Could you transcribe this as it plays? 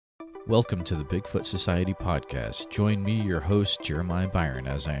Welcome to the Bigfoot Society podcast. Join me, your host, Jeremiah Byron,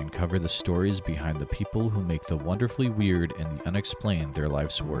 as I uncover the stories behind the people who make the wonderfully weird and the unexplained their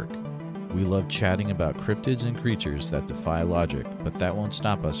life's work. We love chatting about cryptids and creatures that defy logic, but that won't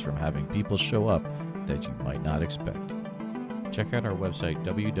stop us from having people show up that you might not expect. Check out our website,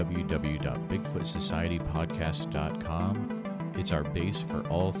 www.bigfootsocietypodcast.com. It's our base for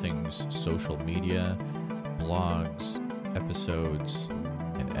all things social media, blogs, episodes,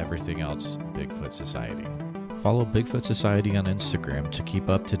 and everything else Bigfoot Society. Follow Bigfoot Society on Instagram to keep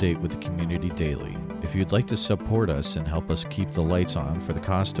up to date with the community daily. If you'd like to support us and help us keep the lights on for the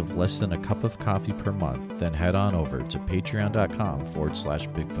cost of less than a cup of coffee per month, then head on over to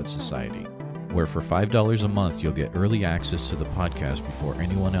patreon.com/Bigfoot Society, where for $5 a month you'll get early access to the podcast before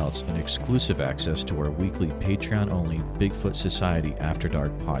anyone else and exclusive access to our weekly Patreon-only Bigfoot Society After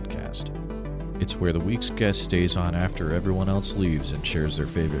Dark podcast. It's where the week's guest stays on after everyone else leaves and shares their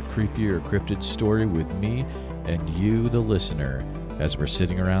favorite creepy or cryptid story with me and you, the listener, as we're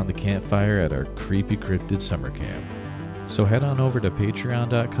sitting around the campfire at our creepy cryptid summer camp. So head on over to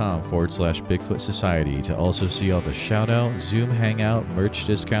patreon.com/Bigfoot Society to also see all the shout-out, Zoom hangout, merch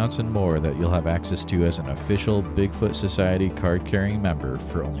discounts, and more that you'll have access to as an official Bigfoot Society card-carrying member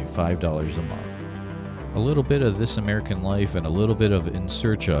for only $5 a month. A little bit of This American Life and a little bit of In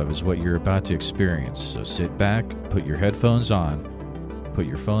Search Of is what you're about to experience, so sit back, put your headphones on, put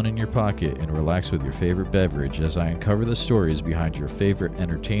your phone in your pocket, and relax with your favorite beverage as I uncover the stories behind your favorite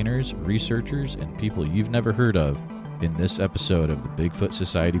entertainers, researchers, and people you've never heard of in this episode of the Bigfoot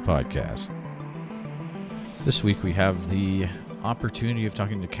Society podcast. This week we have the opportunity of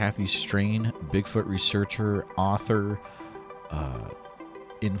talking to Kathy Strain, Bigfoot researcher, author,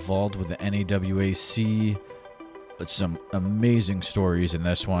 involved with the NAWAC. It's some amazing stories in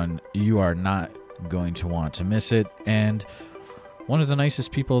this one. You are not going to want to miss it. And one of the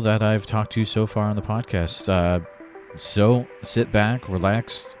nicest people that I've talked to so far on the podcast. So sit back,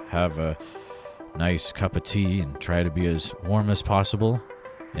 relax, have a nice cup of tea, and try to be as warm as possible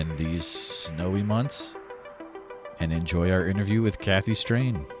in these snowy months, and enjoy our interview with Kathy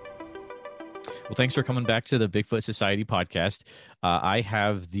Strain. Well, thanks for coming back to the Bigfoot Society podcast. I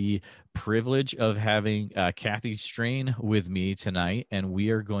have the privilege of having Kathy Strain with me tonight, and we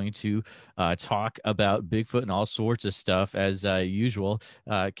are going to talk about Bigfoot and all sorts of stuff as usual.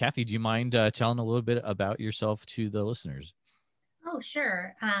 Kathy, do you mind telling a little bit about yourself to the listeners? Oh,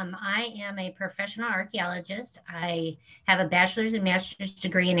 sure. I am a professional archaeologist. I have a bachelor's and master's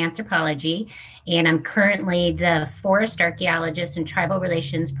degree in anthropology, and I'm currently the forest archaeologist and tribal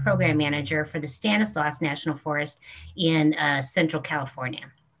relations program manager for the Stanislaus National Forest in Central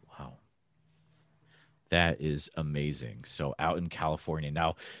California. Wow. That is amazing. So out in California.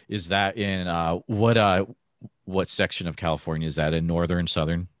 Now, is that in what section of California is that, in northern,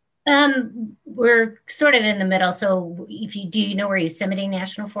 southern? We're sort of in the middle. So do you know where Yosemite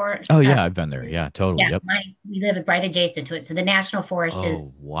National Forest? Oh yeah, I've been there. Yeah, totally. Yeah, yep. We live right adjacent to it. So the National Forest is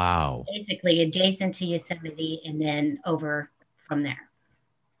basically adjacent to Yosemite and then over from there.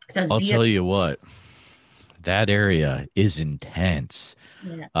 So I'll tell you what, that area is intense.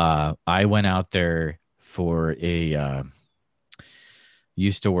 Yeah. I went out there for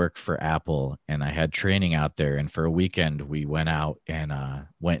used to work for Apple, and I had training out there, and for a weekend we went out and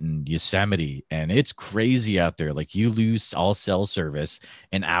went in Yosemite, and it's crazy out there. Like, you lose all cell service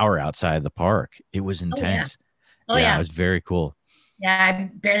an hour outside the park. It was intense. Yeah. It was very cool. Yeah,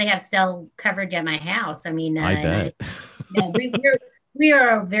 I barely have cell coverage at my house. I mean, I bet. we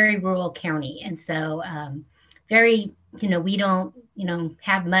are a very rural county, and so we don't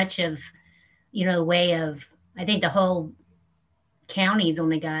have much of way of, I think the whole county's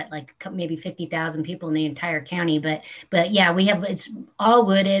only got like maybe 50,000 people in the entire county, but yeah, it's all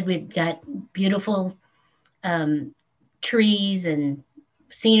wooded. We've got beautiful trees and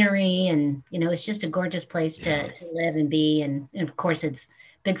scenery, and it's just a gorgeous place to live and be, and of course it's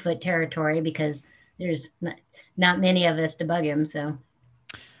Bigfoot territory because there's not many of us to bug him.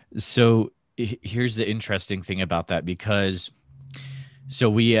 So here's the interesting thing about that, because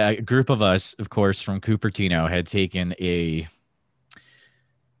we a group of us, of course, from Cupertino had taken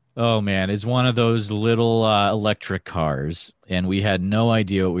it's one of those little electric cars, and we had no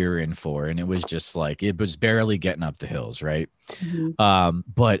idea what we were in for, and it was just like, it was barely getting up the hills, right? Mm-hmm.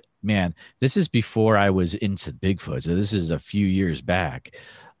 But man, this is before I was into Bigfoot, so this is a few years back,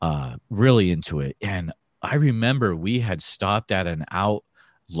 really into it. And I remember we had stopped at an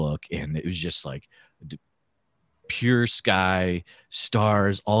Outlook, and it was just like pure sky,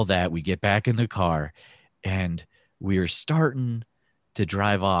 stars, all that. We get back in the car, and we were starting to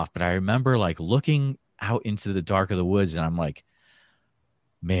drive off, but I remember like looking out into the dark of the woods, and I'm like,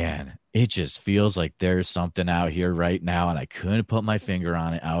 Man, it just feels like there's something out here right now, and I couldn't put my finger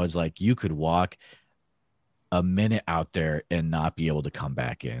on it. I was like, you could walk a minute out there and not be able to come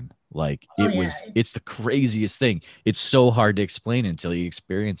back in. Like Oh yeah, it's the craziest thing. It's so hard to explain until you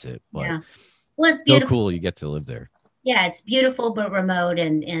experience it, but yeah. Well, it's so beautiful. cool you get to live there. Yeah, it's beautiful but remote,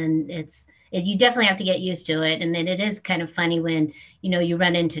 and you definitely have to get used to it. And then it is kind of funny when you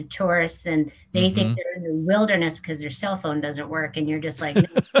run into tourists and they think Mm-hmm. they're in the wilderness because their cell phone doesn't work, and you're just like, no,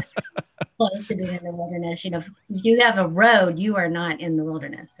 close to being in the wilderness. If you have a road, you are not in the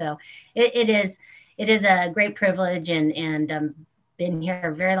wilderness. So it is a great privilege, and been here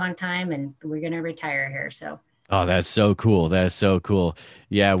a very long time, and we're going to retire here. So Oh, that's so cool. That's so cool.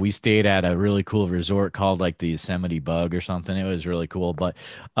 Yeah, we stayed at a really cool resort called like the Yosemite Bug or something. It was really cool. But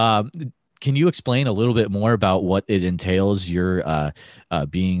um, can you explain a little bit more about what it entails? Your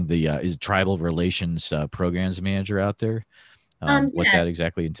being the is tribal relations programs manager out there. What yeah. that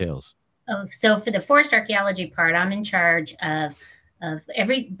exactly entails. Oh, so for the forest archaeology part, I'm in charge of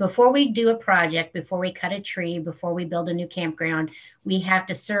every before we do a project, before we cut a tree, before we build a new campground, we have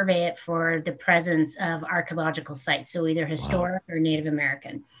to survey it for the presence of archaeological sites, so either Wow. historic or Native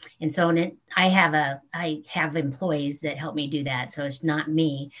American. And so I have employees that help me do that. So it's not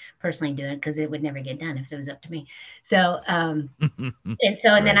me personally doing it because it would never get done if it was up to me. So and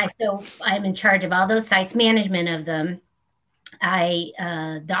then Right. I'm in charge of all those sites, management of them.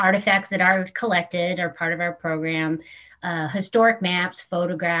 The artifacts that are collected are part of our program, historic maps,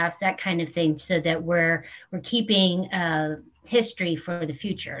 photographs, that kind of thing, so that we're keeping history for the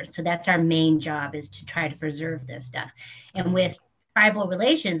future. So that's our main job, is to try to preserve this stuff. I And love it. with tribal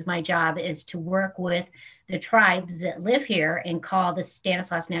relations, my job is to work with the tribes that live here and call the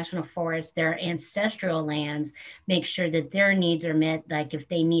Stanislaus National Forest their ancestral lands, make sure that their needs are met, like if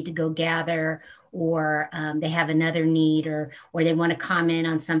they need to go gather, or they have another need, or they want to comment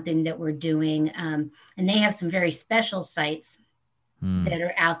on something that we're doing. And they have some very special sites Hmm. that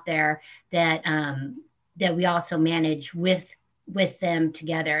are out there that we also manage with them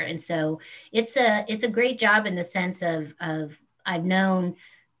together. And so it's a great job in the sense of I've known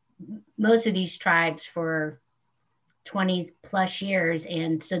most of these tribes for 20 plus years,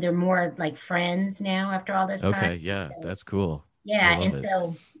 and so they're more like friends now after all this time. Okay. Yeah, that's cool. I Yeah, love and it.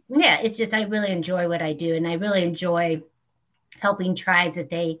 so yeah, it's just I really enjoy what I do, and I really enjoy helping tribes if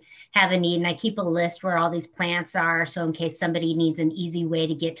they have a need. And I keep a list where all these plants are, so in case somebody needs an easy way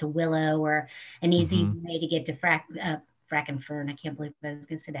to get to willow, or an easy Hmm. way to get to frackenfern. I can't believe I was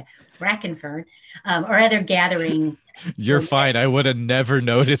going to say that, brackenfern, or other gathering. You're fine. I would have never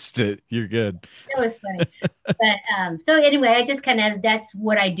noticed it. You're good. That was funny. But so anyway, I just kind of, that's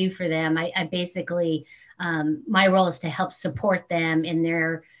what I do for them. I basically, my role is to help support them in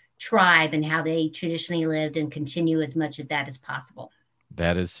their tribe and how they traditionally lived, and continue as much of that as possible.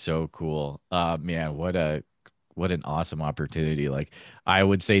 That is so cool. Man, what an awesome opportunity. Like I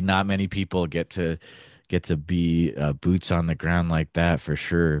would say not many people get to be boots on the ground like that for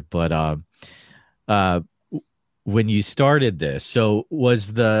sure. But uh when you started this, so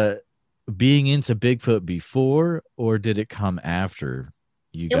was the being into Bigfoot before or did it come after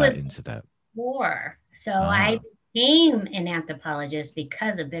you It got was into that? before. So I Ah, became an anthropologist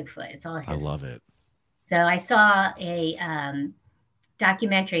because of Bigfoot. It's all I his. love it. So I saw a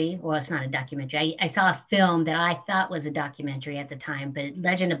documentary. Well, it's not a documentary. I saw a film that I thought was a documentary at the time, but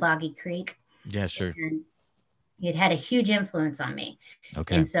Legend of Boggy Creek. Yeah, sure. And it had a huge influence on me.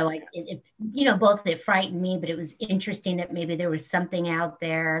 Okay. And so both it frightened me, but it was interesting that maybe there was something out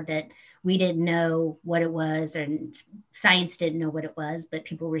there that we didn't know what it was, and science didn't know what it was, but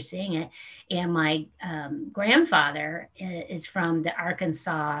people were seeing it. And my grandfather is from the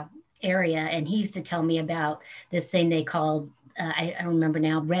Arkansas area, and he used to tell me about this thing they called, I don't remember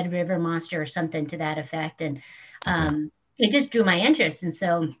now, Red River Monster or something to that effect. And Okay. it just drew my interest. And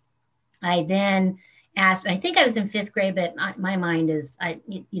so I then asked, I think I was in fifth grade, but my mind is,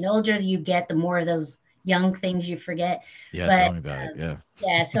 older you get, the more of those young things you forget. Yeah, tell But me about it. Yeah.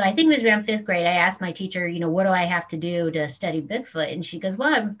 yeah, so I think it was around fifth grade. I asked my teacher, what do I have to do to study Bigfoot? And she goes,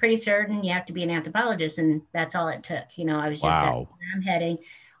 well, I'm pretty certain you have to be an anthropologist. And that's all it took. I was just, that's Wow. where I'm heading.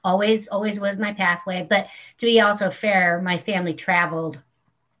 Always was my pathway. But to be also fair, my family traveled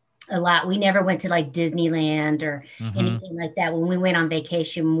a lot. We never went to like Disneyland or Mm-hmm. anything like that. When we went on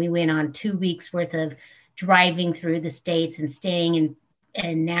vacation, we went on 2 weeks worth of driving through the states and staying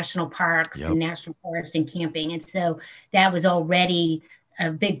in national parks and Yep. national forest and camping. And so that was already a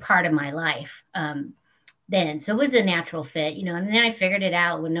big part of my life then. So it was a natural fit, and then I figured it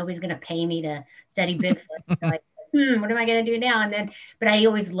out when nobody's going to pay me to study Bigfoot. So what am I going to do now? And then, but I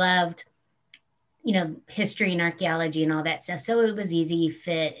always loved history and archaeology and all that stuff. So it was easy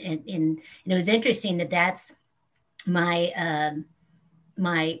fit. And it was interesting that that's my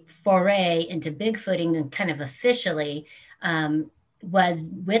foray into Bigfooting and kind of officially was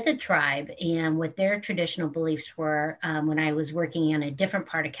with a tribe and what their traditional beliefs were when I was working in a different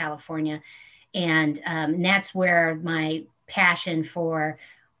part of California. And that's where my passion for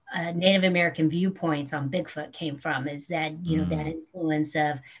Native American viewpoints on Bigfoot came from, is that, that influence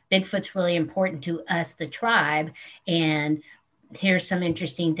of Bigfoot's really important to us, the tribe. And here's some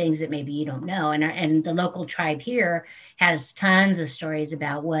interesting things that maybe you don't know. And the local tribe here has tons of stories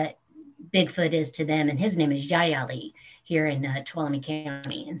about what Bigfoot is to them. And his name is Yayali here in Tuolumne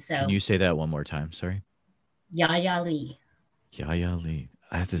County. And so, can you say that one more time? Sorry. Yayali. Yayali.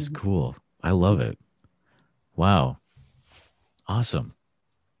 That is cool. I love it. Wow. Awesome.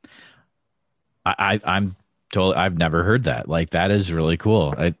 I'm totally, I've never heard that. Like, that is really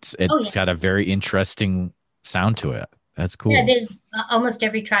cool. It's got a very interesting sound to it. That's cool. Yeah, there's almost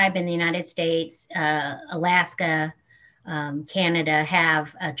every tribe in the United States, Alaska, Canada have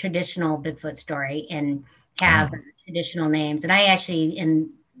a traditional Bigfoot story and have traditional names. And I actually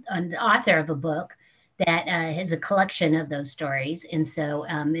am an author of a book that has a collection of those stories. And so,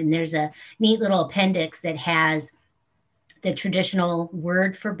 and there's a neat little appendix that has the traditional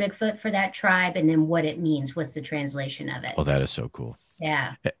word for Bigfoot for that tribe and then what it means. What's the translation of it? Oh, that is so cool.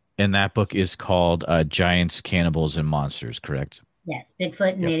 Yeah. And that book is called Giants, Cannibals, and Monsters, correct? Yes.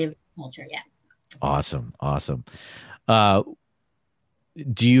 Bigfoot and Native Culture. Yeah. Awesome. Awesome.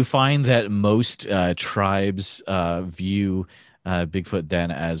 Do you find that most tribes view Bigfoot then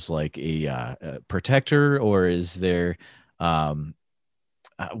as like a protector, or is there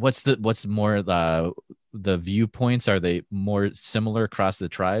what's more the viewpoints? Are they more similar across the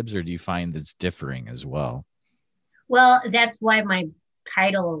tribes, or do you find it's differing as well? Well, that's why my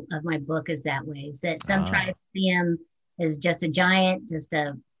title of my book is that way, is that some tribes see him as just a giant, just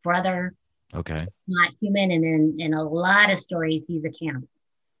a brother, not human. And then in a lot of stories, he's a cannibal.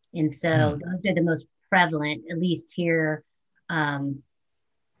 And so those are the most prevalent, at least here,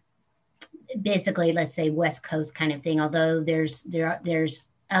 basically, let's say West Coast kind of thing, although there's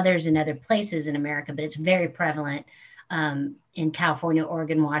others in other places in America, but it's very prevalent in California,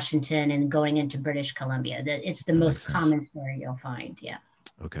 Oregon, Washington, and going into British Columbia. It's the most common story you'll find. Yeah.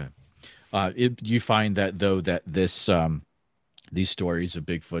 Okay. You find that though, that this these stories of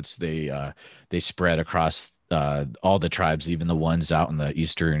Bigfoots, they spread across all the tribes, even the ones out on the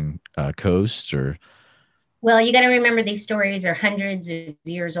eastern coast, or? Well, you got to remember these stories are hundreds of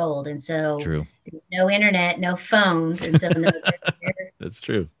years old, and so true. No internet, no phones, and so that's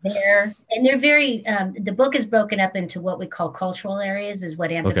true. They're very. The book is broken up into what we call cultural areas, is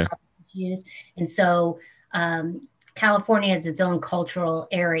what anthropologists use, and so California is its own cultural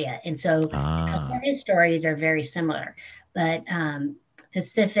area, and so California stories are very similar, but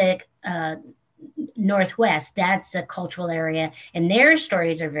Pacific Northwest, that's a cultural area, and their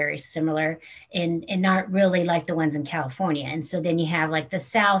stories are very similar and not really like the ones in California. And so then you have like the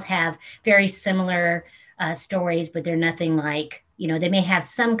South have very similar stories, but they're nothing like, they may have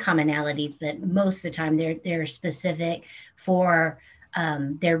some commonalities, but most of the time they're specific for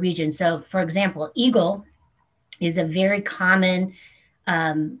their region. So for example, eagle is a very common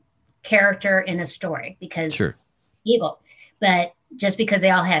character in a story because eagle, but just because they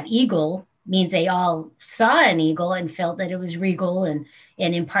all have eagle means they all saw an eagle and felt that it was regal and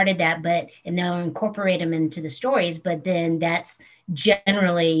imparted that, and they'll incorporate them into the stories. But then that's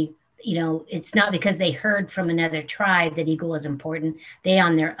generally, it's not because they heard from another tribe that eagle is important. They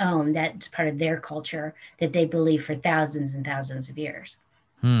on their own, that's part of their culture that they believe for thousands and thousands of years.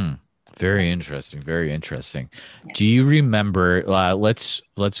 Very interesting. Very interesting. Yeah. Do you remember, let's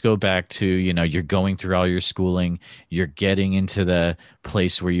go back to, you're going through all your schooling, you're getting into the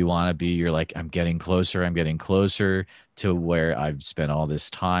place where you want to be. You're like, I'm getting closer to where I've spent all this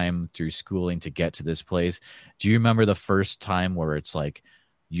time through schooling to get to this place. Do you remember the first time where it's like,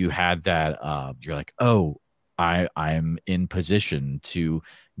 you had that, you're like, oh, I'm in position to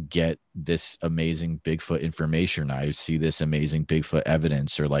get this amazing Bigfoot information. I see this amazing Bigfoot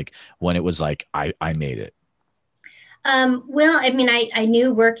evidence, or like when it was like, I made it? Well, I mean, I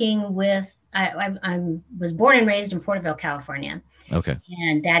knew working with, I was born and raised in Porterville, California. Okay.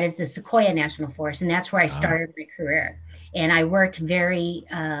 And that is the Sequoia National Forest. And that's where I started my career. And I worked very,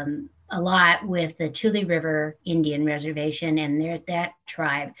 a lot with the Tule River Indian Reservation and that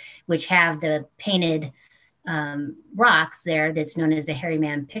tribe, which have the painted rocks there that's known as the hairy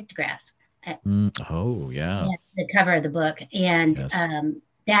man pictographs. The cover of the book. And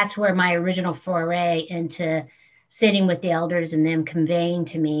that's where my original foray into sitting with the elders and them conveying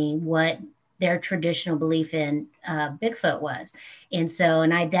to me what their traditional belief in Bigfoot was. And so,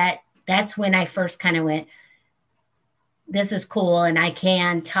 that's when I first kind of went, this is cool, and I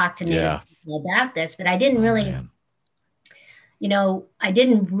can talk to Native people about this. But I didn't really, I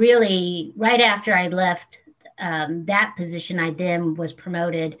didn't really, right after I left that position, I then was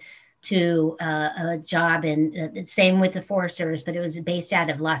promoted to a job in, same with the Forest Service, but it was based out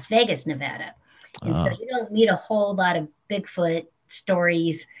of Las Vegas, Nevada. And so you don't meet a whole lot of Bigfoot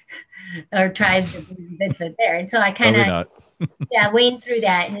stories or tribes of Bigfoot there. And so I kind of, waded through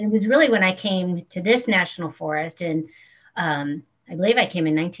that. And it was really when I came to this national forest, and I believe I came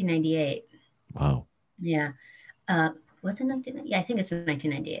in 1998. Wow. Yeah. Was it 1998? Yeah, I think it's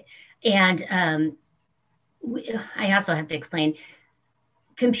 1998. And I also have to explain,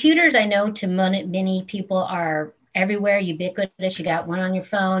 computers, I know to many people are everywhere, ubiquitous. You got one on your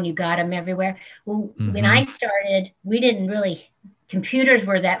phone, you got them everywhere. Well, when I started, we didn't really, computers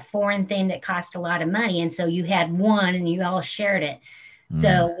were that foreign thing that cost a lot of money. And so you had one and you all shared it.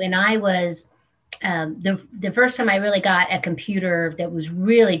 So when I was, the first time I really got a computer that was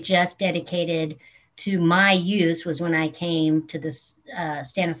really just dedicated to my use was when I came to this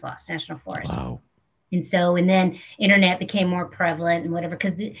Stanislaus National Forest. Wow. And so, and then internet became more prevalent and whatever,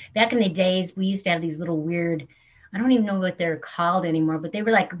 because back in the days, we used to have these little weird, I don't even know what they're called anymore, but they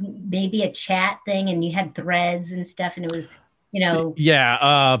were like maybe a chat thing, and you had threads and stuff, and it was,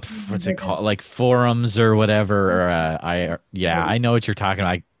 what's it called? Like forums or whatever. I know what you're talking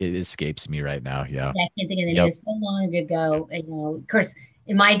about. It escapes me right now. Yeah. I can't think of the name. It's so long ago. Of course,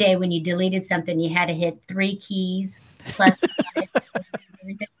 in my day, when you deleted something, you had to hit 3 keys plus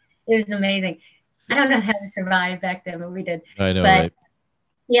everything. It was amazing. I don't know how to survive back then, but we did. I know, right?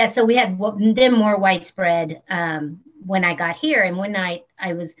 Yeah, so we had them more widespread when I got here. And one night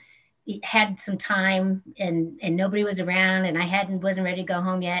I had some time and nobody was around, and I wasn't ready to go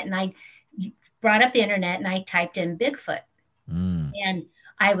home yet. And I brought up the internet and I typed in Bigfoot. And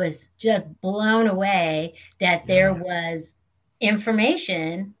I was just blown away that there was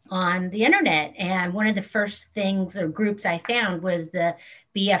information on the internet. And one of the first things or groups I found was the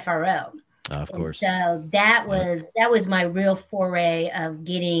BFRO. Of course. So that was my real foray of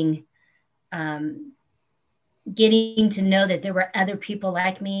getting to know that there were other people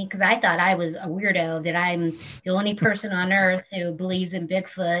like me, because I thought I was a weirdo, that I'm the only person on earth who believes in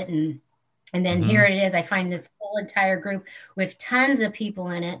Bigfoot, and then here it is. I find this whole entire group with tons of people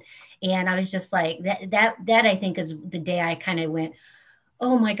in it, and I was just like that I think is the day I kind of went,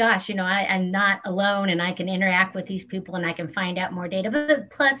 oh my gosh, I'm not alone, and I can interact with these people, and I can find out more data,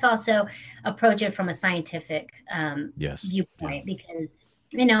 but plus also approach it from a scientific viewpoint, because,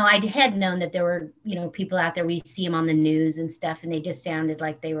 I had known that there were, people out there, we see them on the news and stuff, and they just sounded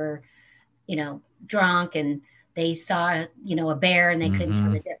like they were, drunk, and they saw, a bear and they couldn't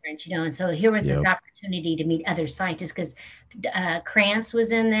tell the difference, and so here was this opportunity to meet other scientists, because Krantz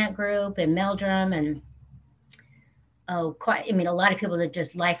was in that group, and Meldrum, and a lot of people that are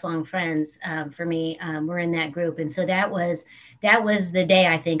just lifelong friends for me were in that group. And so that was the day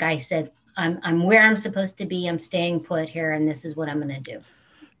I think I said, I'm where I'm supposed to be. I'm staying put here, and this is what I'm going to do.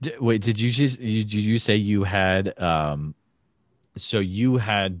 Wait, did you say you had, so you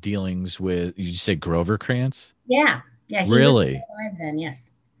had dealings with, you say Grover Krantz? Yeah. He really? was alive then, yes.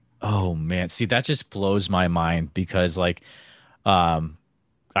 Oh man. See, that just blows my mind, because I'm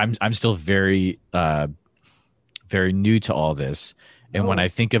still very, very new to all this. And when I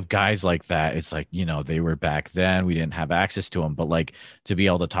think of guys like that, it's like, they were back then, we didn't have access to them, but to be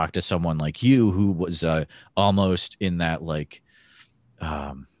able to talk to someone like you, who was almost in that,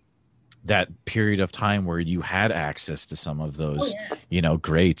 that period of time where you had access to some of those,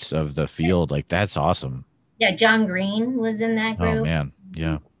 greats of the field. That's awesome. Yeah. John Green was in that group. Oh man.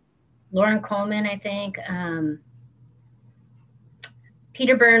 Yeah. Loren Coleman, I think.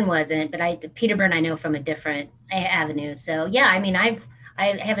 Peter Byrne wasn't, but Peter Byrne I know from a different avenue. So yeah, I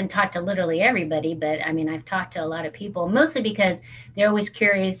haven't talked to literally everybody, but I've talked to a lot of people, mostly because they're always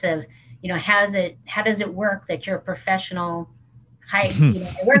curious of, how does it work that you're a professional, I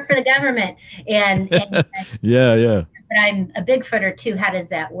work for the government, and yeah. But I'm a Bigfooter too. How does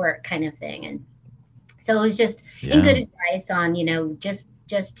that work, kind of thing? And so it was just in good advice on, just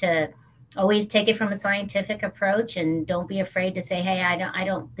to always take it from a scientific approach, and don't be afraid to say, hey, I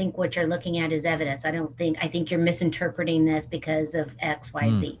don't think what you're looking at is evidence. I think you're misinterpreting this because of X,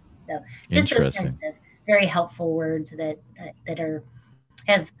 Y, Z. So just those kinds of very helpful words that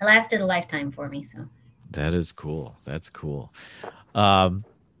have lasted a lifetime for me. So that is cool. That's cool. So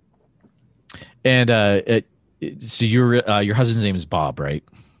your husband's name is Bob, right?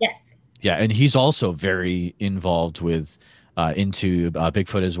 Yes. Yeah. And he's also very involved with into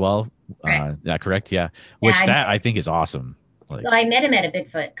Bigfoot as well. Correct. Is that correct? Yeah. Yeah, Which that I think is awesome. Like, well, I met him at a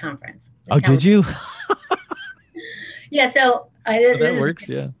Bigfoot conference. oh, That's how did we. you? Yeah, so That this is works.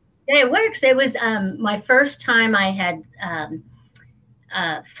 Yeah. yeah, it works. It was my first time I had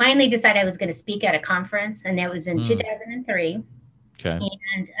finally decided I was going to speak at a conference, and that was in Mm, 2003. okay.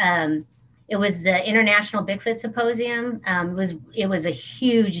 And it was the International Bigfoot Symposium. It was a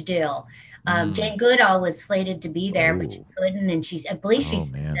huge deal. Mm. Jane Goodall was slated to be there, but she Oh. couldn't, and I believe she Oh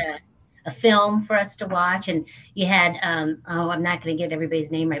sent man. a film for us to watch. And you had oh, I'm not going to get everybody's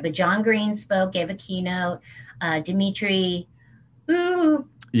name right, but John Green spoke, gave a keynote. Dimitri, ooh,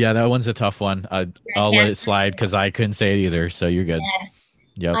 Yeah, that one's a tough one. I I'll let can't. it slide because I couldn't say it either. So you're good.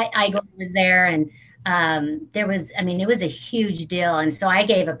 Yep. Igor was there, and there was, I mean, it was a huge deal. And so I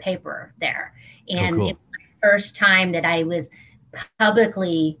gave a paper there, Oh, and it cool. was my first time that I was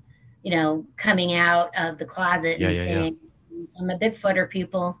publicly, coming out of the closet Yeah, and yeah, yeah. saying, "I'm a Bigfooter,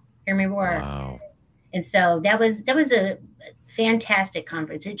 people, hear me roar." Wow. And so that was a fantastic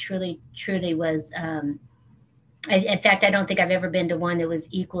conference. It truly, truly was. In fact, I don't think I've ever been to one that was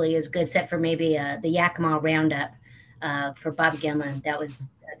equally as good, except for maybe the Yakima Roundup for Bob Gimlin. That's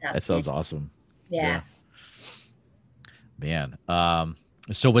That sounds outstanding. awesome. Yeah, Yeah, man.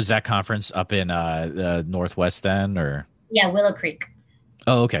 So was that conference up in the Northwest then, or? yeah, Willow Creek.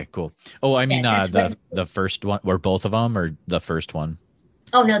 Oh, okay, cool. Oh, I Yeah, mean, just right. the first one, or both of them, or the first one?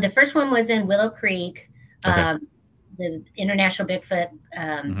 Oh no, the first one was in Willow Creek, Okay. um, the International Bigfoot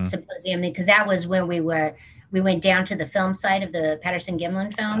Hmm. Symposium, because that was when we went down to the film site of the Patterson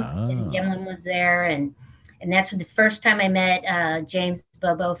Gimlin film, and Oh, Gimlin was there, and that's the first time I met James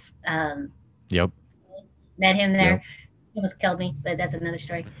Bobo. yep, Met him yep. there. He almost killed me, but that's another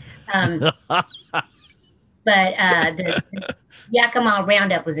story. Um, but the Yakima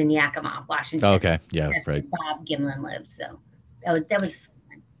Roundup was in Yakima, Washington. Okay, yeah, That's where right. Bob Gimlin lives. So that was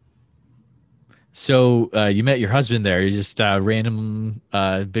So you met your husband there. You just random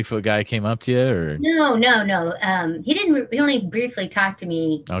Bigfoot guy came up to you, or? no, no, no. He didn't. He only briefly talked to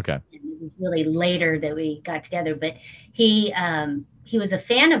me. Okay. It was really later that we got together, but he was a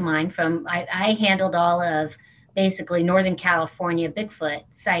fan of mine. I handled all of basically Northern California Bigfoot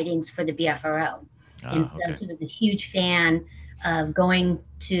sightings for the BFRO, and Ah, so okay. he was a huge fan of going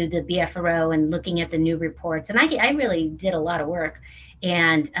to the BFRO and looking at the new reports. And I really did a lot of work,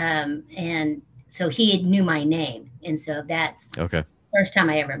 and so he knew my name, and so that's Okay. first time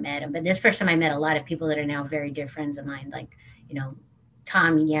I ever met him. But this first time I met a lot of people that are now very dear friends of mine, like, you know,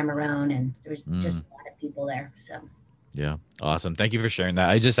 Tom Yamarone, and there was just Mm, a lot of people there. So yeah. Awesome. Thank you for sharing that.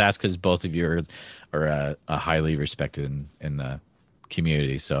 I just asked because both of you are highly respected in the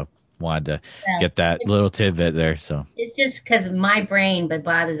community. So wanted to get that it, little tidbit there. So it's just because of my brain, but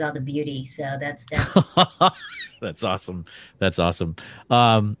Bob is all the beauty. So that's that's awesome. That's awesome.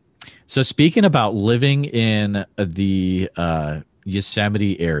 Um, so speaking about living in the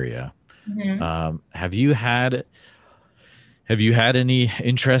Yosemite area, mhm. have you had any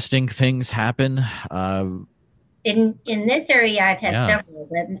interesting things happen? In this area. I've had Yeah, several,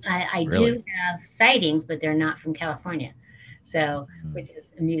 but I really. do have sightings, but they're not from California. So, Mm. which is,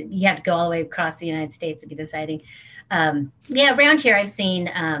 I mean, you have to go all the way across the United States to get a sighting. Yeah, around here I've seen,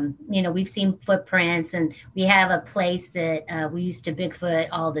 we've seen footprints, and we have a place that we used to Bigfoot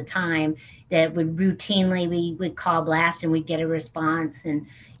all the time that would routinely, we would call blast and we'd get a response. And,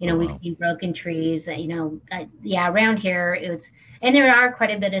 Oh we've wow. seen broken trees, yeah, around here and there are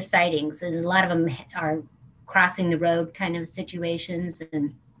quite a bit of sightings, and a lot of them are crossing the road kind of situations,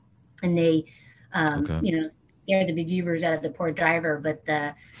 and they, Okay. scare the bejeebers out of the poor driver. But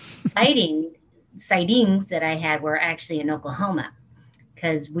the sightings that I had were actually in Oklahoma,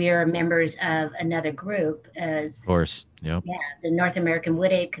 because we're members of another group as Of course. Yep. yeah, the North American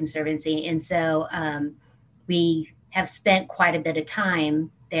Wood Ape Conservancy, and so we have spent quite a bit of time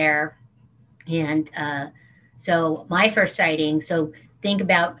there. And so my first sighting, so think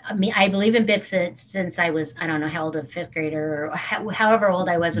about, I mean, I believe in Bigfoot since I was, I don't know how old, a fifth grader, or however old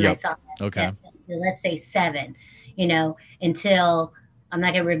I was when I Yep. saw Okay. that, let's say seven, until, I'm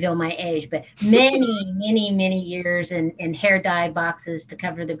not going to reveal my age, but many, many, many years in hair dye boxes to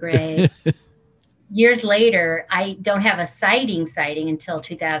cover the gray. Years later, I don't have a sighting until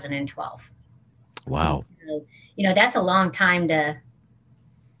 2012. And Wow. so, that's a long time to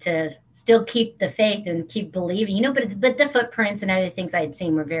still keep the faith and keep believing, but the footprints and other things I had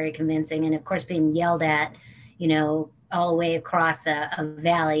seen were very convincing. And of course, being yelled at, all the way across a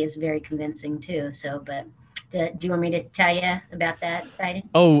valley is very convincing too. So, but do you want me to tell you about that sighting?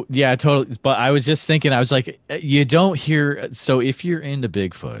 Oh, yeah, totally. But I was just thinking, I was like, you don't hear. So if you're into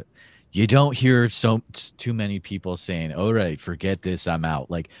Bigfoot, you don't hear too many people saying, "All right, forget this, I'm out."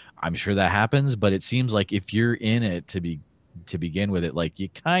 Like, I'm sure that happens, but it seems like if you're in it to begin with it, like you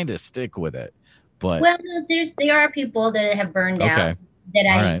kind of stick with it. But Well, no, there are people that have burned out okay, that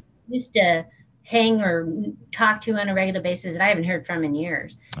all I right, used to hang or talk to on a regular basis that I haven't heard from in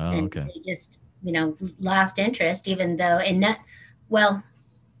years, oh and okay, they just lost interest, even though and not well,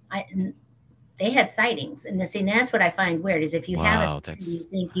 I they had sightings, and see, that's what I find weird is if you have a wow, sighting, you that's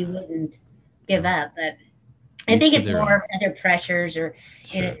think you wouldn't give well, up, but I each think to it's their own. more other pressures or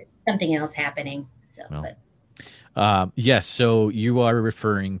Sure. something else happening. So, Well, but yes. So you are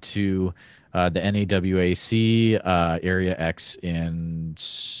referring to the NAWAC Area X in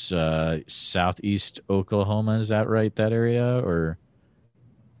southeast Oklahoma. Is that right? That area or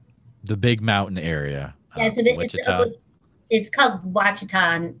the Big Mountain area? yeah, so Wichita, it's called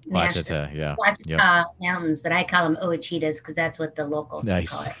Ouachita National Wachita. Yeah. Yep. Ouachita Mountains, but I call them Ouachitas because that's what the locals call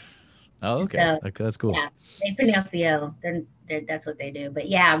Nice. it. Oh, And okay. so, Okay, that's cool. yeah, they pronounce the O. That's what they do. But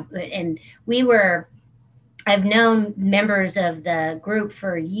yeah, and we were. I've known members of the group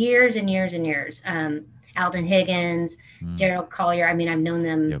for years and years and years. Alden Higgins, Mm, Gerald Collier. I mean, I've known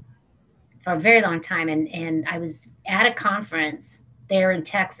them yep. for a very long time. And I was at a conference there in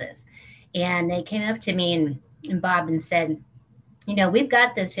Texas, and they came up to me and Bob and said, we've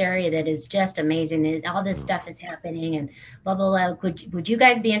got this area that is just amazing. And all this Ooh. stuff is happening and blah, blah, blah. Would you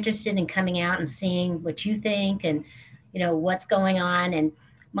guys be interested in coming out and seeing what you think and, what's going on? And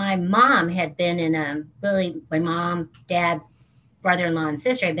my mom had been in my mom, dad, brother-in-law, and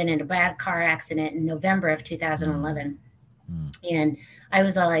sister had been in a bad car accident in November of Mm, 2011. mm, And I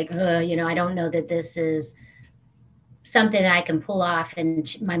was all like, I don't know that this is something that I can pull off.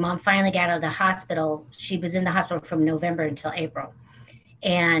 And my mom finally got out of the hospital. She was in the hospital from November until April.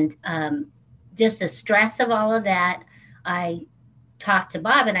 And just the stress of all of that, I talked to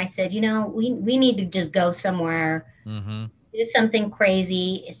Bob and I said, we need to just go somewhere, mm-hmm. do something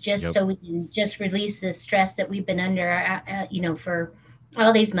crazy. It's just Yep. so we can just release the stress that we've been under, for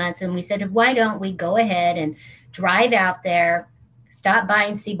all these months. And we said, why don't we go ahead and drive out there, stop by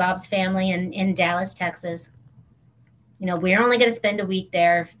and see Bob's family in Dallas, Texas. We're only going to spend a week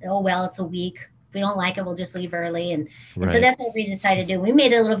there. Oh, well, it's a week. If we don't like it, we'll just leave early. And so Right. that's what we decided to do. We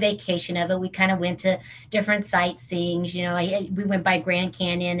made a little vacation of it. We kind of went to different sightseeings. We went by Grand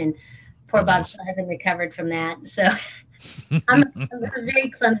Canyon, and poor Oh, Bob nice. still hasn't recovered from that. So I'm a very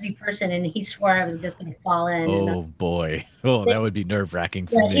clumsy person, and he swore I was just going to fall in. And Oh boy. Oh, that would be nerve wracking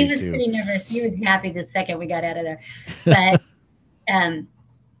for yeah, he me was too. pretty nervous. He was happy the second we got out of there. But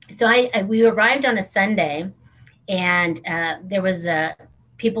so we arrived on a Sunday, and there was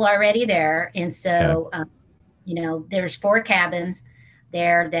people already there, and Okay. so there's 4 cabins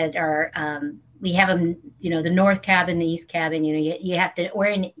there that are we have them, the north cabin, the east cabin. You have to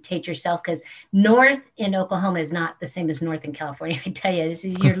orientate yourself because north in Oklahoma is not the same as north in California. I tell you, this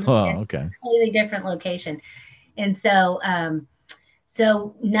is you're looking at Oh, a okay. completely different location. And so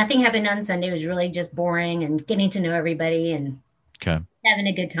nothing happened on Sunday. It was really just boring and getting to know everybody and Okay. having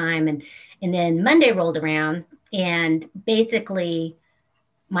a good time. And then Monday rolled around, and basically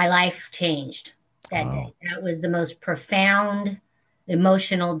my life changed that day. Wow. That was the most profound,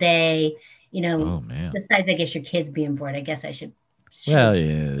 emotional day. Oh man. Besides, I guess your kids being bored. I guess I should Well,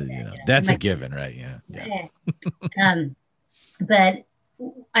 share yeah, that. that's a given, right? Yeah. Yeah. Um, but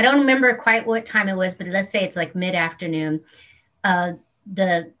I don't remember quite what time it was, but let's say it's like mid-afternoon. Uh,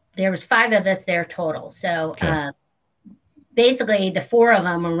 there was 5 of us there total. So Okay. basically the 4 of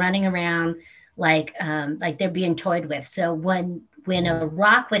them were running around like they're being toyed with. So when a Oh,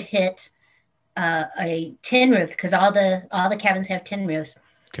 rock would hit a tin roof, because all the cabins have tin roofs,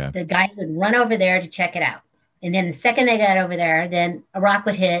 okay. the guys would run over there to check it out. And then the second they got over there, then a rock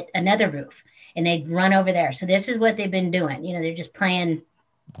would hit another roof, and they'd run over there. So this is what they've been doing. They're just playing,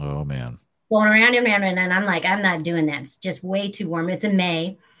 Oh man. going around and around. And I'm like, I'm not doing that. It's just way too warm. It's in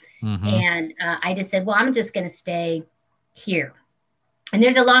May. Mm-hmm. And I just said, well, I'm just going to stay here. And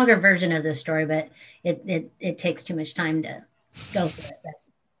there's a longer version of this story, but it takes too much time to go through it. But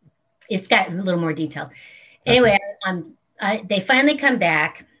it's got a little more details. Gotcha. Anyway, they finally come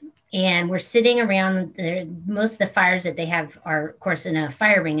back, and we're sitting around. Most of the fires that they have are, of course, in a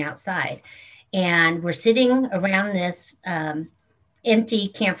fire ring outside, and we're sitting around this empty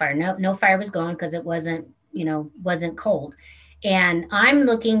campfire. No fire was going because it wasn't cold. And I'm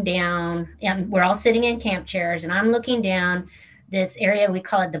looking down, and we're all sitting in camp chairs, and I'm looking down this area. We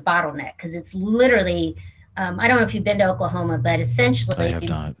call it the bottleneck because it's literally, I don't know if you've been to Oklahoma, but I essentially have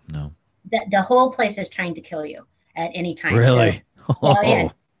not. No. the whole place is trying to kill you at any time. So, Really? well, yeah,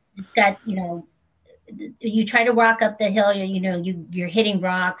 Oh. it's got, you try to walk up the hill, you're hitting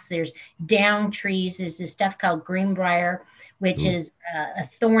rocks. There's down trees. There's this stuff called greenbrier, which Ooh. is a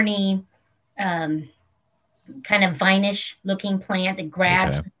thorny, kind of vinish looking plant that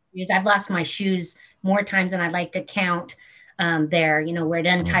grabs Okay. shoes. I've lost my shoes more times than I'd like to count there, where it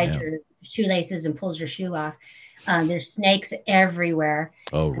Oh unties man. your shoelaces and pulls your shoe off. There's snakes everywhere.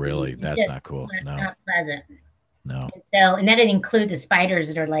 Oh really? It's That's just not cool. No. not pleasant. No. And that didn't include the spiders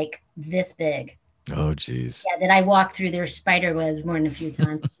that are like this big. Oh geez. Yeah, that I walked through their spider webs more than a few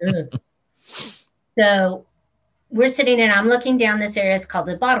times. So we're sitting there and I'm looking down this area. It's called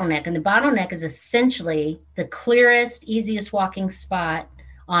the bottleneck. And the bottleneck is essentially the clearest, easiest walking spot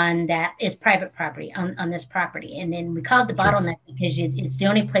on that is private property on this property. And then we call it the bottleneck because it's the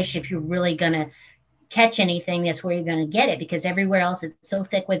only place if you're really going to catch anything, that's where you're going to get it, because everywhere else it's so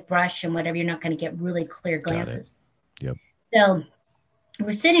thick with brush and whatever, you're not going to get really clear glances. Yep. So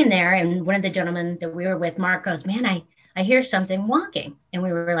we're sitting there and one of the gentlemen that we were with, Mark, goes, man, I hear something walking. And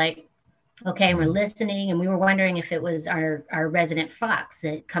we were like, okay, and we're listening, and we were wondering if it was our resident fox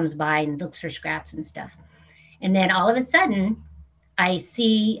that comes by and looks for scraps and stuff. And then all of a sudden, I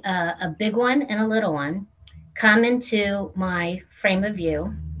see a big one and a little one come into my frame of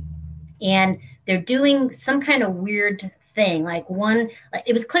view, and they're doing some kind of weird thing. Like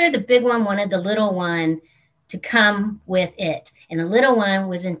it was clear the big one wanted the little one to come with it, and the little one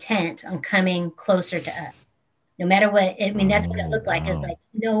was intent on coming closer to us. No matter what, I mean, that's what it looked like. It's like,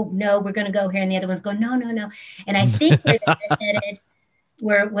 no, we're going to go here. And the other one's going, no. And I think where they were headed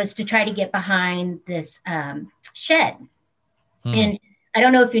was to try to get behind this shed. And I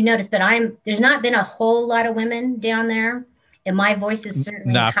don't know if you noticed, but there's not been a whole lot of women down there. And my voice is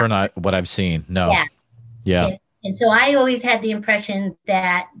certainly not what I've seen. No. Yeah. And so I always had the impression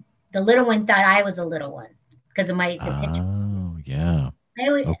that the little one thought I was a little one because of the picture. Oh, yeah.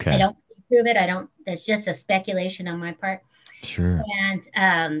 I don't prove it. That's just a speculation on my part. Sure.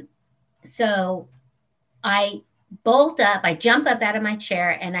 And so I bolt up, I jump up out of my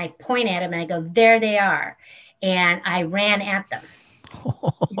chair and I point at them and I go, there they are. And I ran at them.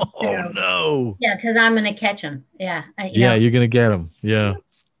 Oh, no. Yeah, because I'm going to catch them. Yeah. You're going to get them. Yeah.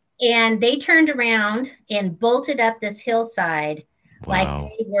 And they turned around and bolted up this hillside like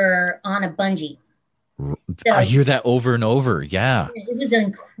they were on a bungee. So, I hear that over and over. Yeah. It was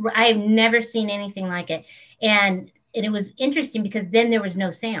I've never seen anything like it. And it was interesting because then there was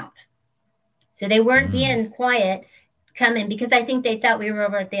no sound. So they weren't being quiet coming, because I think they thought we were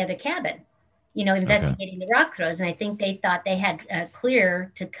over at the other cabin, investigating the rock throws. And I think they thought they had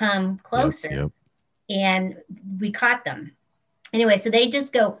clear to come closer. Yep. And we caught them. Anyway, so they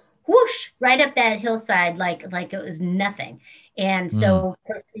just go whoosh right up that hillside like it was nothing. And so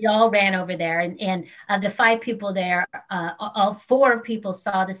we all ran over there, and of the 5 people there, all 4 people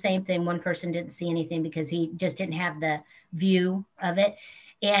saw the same thing. One person didn't see anything because he just didn't have the view of it.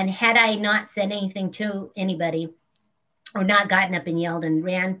 And had I not said anything to anybody or not gotten up and yelled and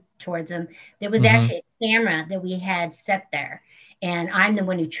ran towards them, there was actually a camera that we had set there. And I'm the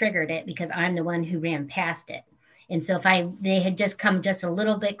one who triggered it because I'm the one who ran past it. And so if they had just come just a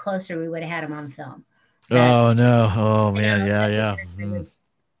little bit closer, we would have had them on film. Oh no! Oh man! Yeah.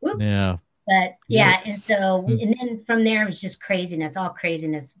 Whoops. Yeah. But yeah, and so and then from there it was just craziness. All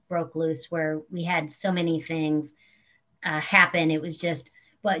craziness broke loose where we had so many things happen. It was just.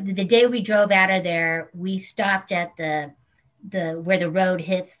 But the day we drove out of there, we stopped at the where the road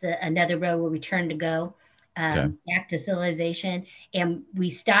hits another road where we turned to go back to civilization, and we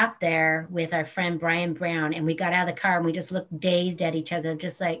stopped there with our friend Brian Brown, and we got out of the car and we just looked dazed at each other,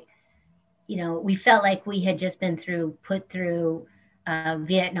 just like. We felt like we had just been put through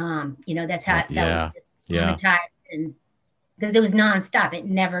Vietnam. That's how it felt. Yeah. And because it was nonstop, it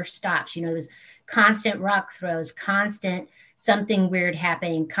never stops. It was constant rock throws, constant something weird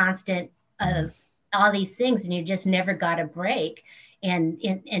happening, constant all these things, and you just never got a break. And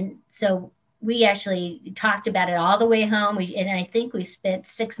so we actually talked about it all the way home. And I think we spent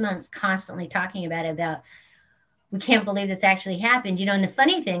 6 months constantly talking about. We can't believe this actually happened. And the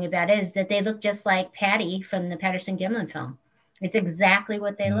funny thing about it is that they look just like Patty from the Patterson-Gimlin film. It's exactly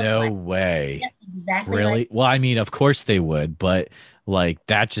what they look like. No way. Yeah, exactly. Really? Well, I mean, of course they would, but like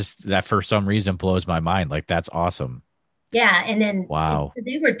that for some reason blows my mind. Like that's awesome. Yeah. And then wow,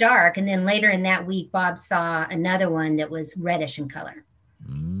 they were dark. And then later in that week, Bob saw another one that was reddish in color.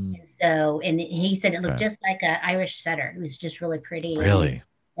 And he said it looked just like an Irish setter. It was just really pretty. Really?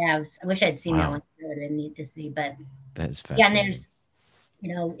 Yeah, I wish I'd seen that one. I would have neat to see, but that is fascinating. Yeah,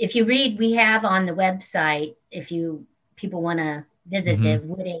 and there's, if you read, we have on the website, if people want to visit the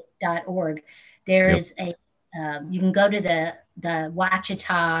wood8.org, there's you can go to the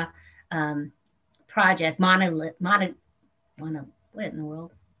Ouachita project, what in the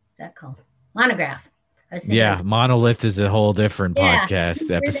world is that called? Monograph. Yeah, Monolith is a whole different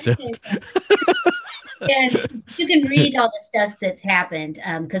podcast episode. And you can read all the stuff that's happened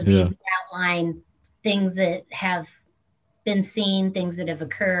because we outline things that have been seen, things that have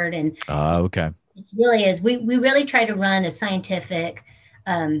occurred, and okay. It really is. We really try to run a scientific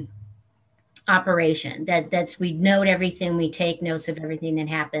operation. That's we note everything, we take notes of everything that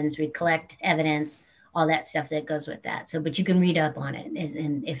happens, we collect evidence, all that stuff that goes with that. So, but you can read up on it,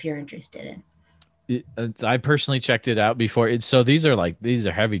 and if you're interested in. I personally checked it out before. So these are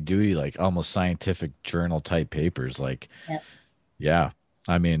heavy duty, like almost scientific journal type papers. Like, yeah,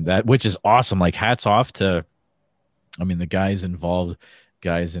 I mean which is awesome. Like, hats off to, I mean, the guys and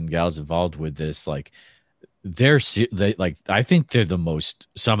gals involved with this. Like, I think they're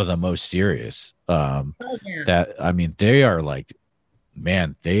some of the most serious. That, I mean, they are like,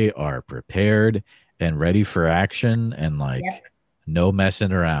 man, they are prepared and ready for action, and like. No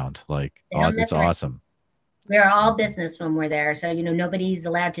messing around. Like, it's awesome. We're all business when we're there. So, nobody's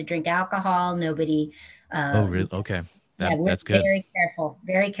allowed to drink alcohol. Nobody. Oh, really? Okay. That's good.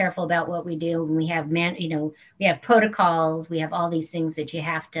 Very careful about what we do. And we have, we have protocols. We have all these things that you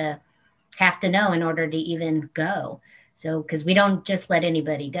have to know in order to even go. So, because we don't just let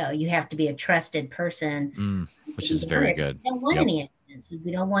anybody go. You have to be a trusted person. Which is very good. We don't want any incidents.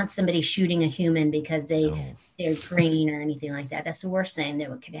 We don't want somebody shooting a human because they're green or anything like that. That's the worst thing that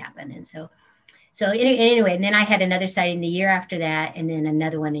could happen. And so anyway, and then I had another sighting the year after that, and then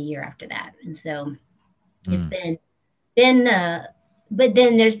another one a year after that. And so it's been, but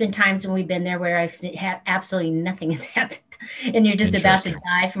then there's been times when we've been there where I've had absolutely nothing has happened, and you're just about to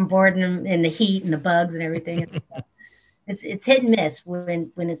die from boredom and the heat and the bugs and everything. And so it's hit and miss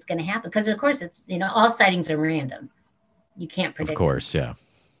when it's going to happen, because of course it's, all sightings are random. You can't predict. Of course, yeah.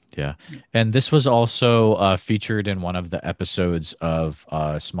 Yeah. And this was also featured in one of the episodes of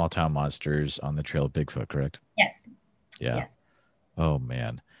Small Town Monsters on the Trail of Bigfoot, correct? Yes. Yeah. Yes. Oh,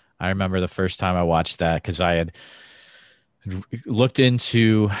 man. I remember the first time I watched that, because I had looked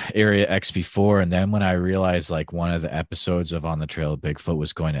into Area X before. And then when I realized like one of the episodes of On the Trail of Bigfoot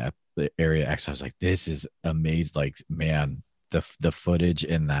was going to Area X, I was like, this is amazing. Like, man, the footage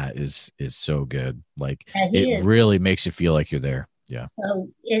in that is so good. Like, it really makes you feel like you're there. Yeah. So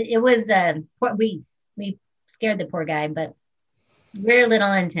it was we scared the poor guy, but very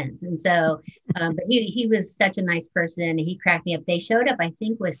little intense. And so, but he was such a nice person. He cracked me up. They showed up, I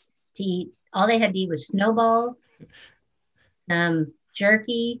think, all they had to eat was snowballs,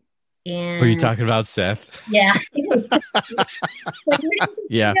 jerky, and. Were you talking about Seth? Yeah.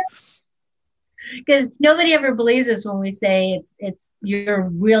 Yeah. Because nobody ever believes us when we say you're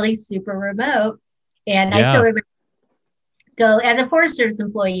really super remote, and I still remember. So as a Forest Service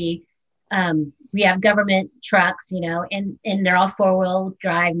employee, we have government trucks, and they're all 4-wheel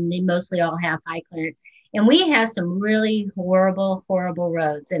drive, and they mostly all have high clearance. And we have some really horrible, horrible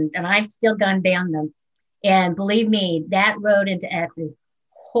roads, and I still gun down them. And believe me, that road into X is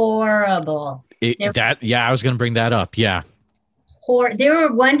horrible. I was going to bring that up. Yeah. There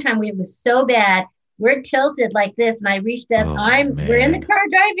were one time it was so bad. We're tilted like this, and I reached up. We're in the car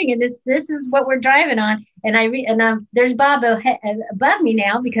driving, and this is what we're driving on. And there's Bob above me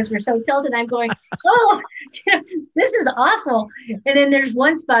now because we're so tilted. I'm going, oh, this is awful. And then there's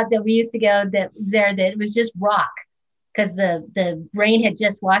one spot that we used to go that was there that was just rock, because the rain had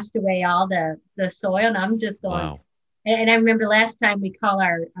just washed away all the soil. And I'm just going. Wow. And I remember last time we call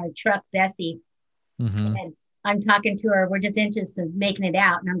our truck Bessie, and I'm talking to her. We're just interested in making it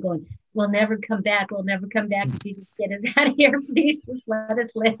out, and I'm going, we'll never come back. We'll never come back. If you just get us out of here, please just let us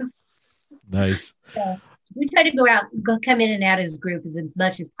live. Nice. So we try to come in and out as a group as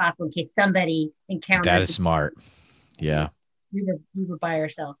much as possible in case somebody encounters. That is smart. Yeah. We were by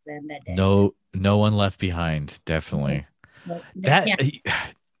ourselves then that day. No one left behind. Definitely.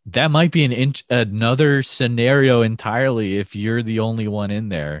 That might be another scenario entirely if you're the only one in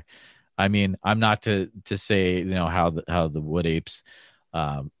there. I mean, I'm not to say, how the wood apes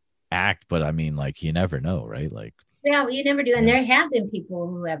act, but I mean, like, you never know, right? Like, yeah, you never do. And there have been people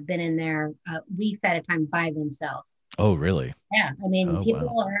who have been in there weeks at a time by themselves. Oh, really? Yeah. I mean,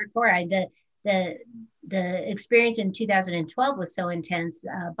 people are hardcore. The experience in 2012 was so intense.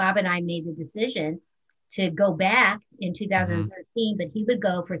 Bob and I made the decision to go back in 2013, but he would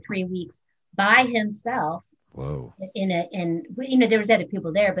go for 3 weeks by himself. Whoa. There was other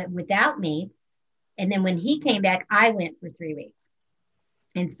people there, but without me. And then when he came back, I went for 3 weeks.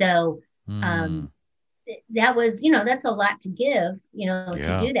 And so that was, that's a lot to give,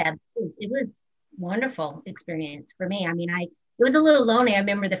 to do that. It was wonderful experience for me. I mean, it was a little lonely. I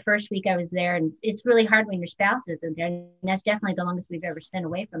remember the first week I was there, and it's really hard when your spouse isn't there. And that's definitely the longest we've ever spent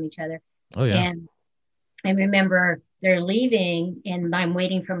away from each other. Oh yeah. And I remember they're leaving, and I'm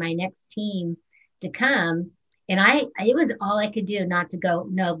waiting for my next team to come. And it was all I could do not to go.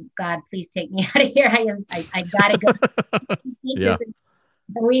 No, God, please take me out of here. I gotta go. Yeah.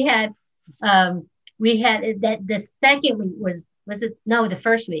 We had, we had that the second week was it? No, the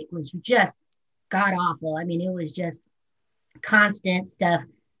first week was just god awful. I mean, it was just constant stuff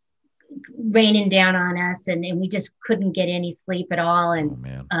raining down on us, and we just couldn't get any sleep at all. And Oh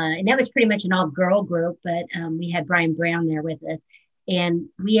man. and that was pretty much an all girl group, but we had Brian Brown there with us, and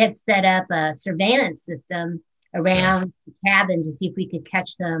we had set up a surveillance system around the cabin to see if we could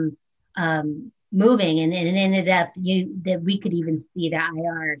catch them moving, and it ended up that we could even see the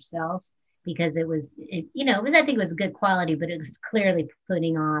IR ourselves because it was I think it was good quality, but it was clearly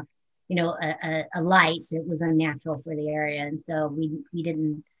putting off a light that was unnatural for the area, and so we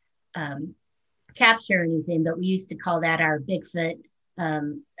didn't capture anything, but we used to call that our Bigfoot,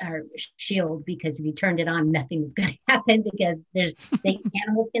 our shield, because if you turned it on, nothing was going to happen because the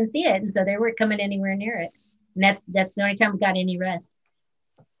animals can see it, and so they weren't coming anywhere near it. And that's the only time we got any rest.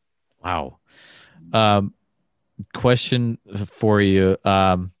 Wow. Question for you.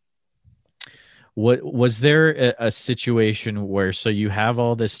 What was there a situation where, so you have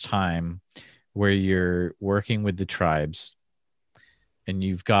all this time where you're working with the tribes and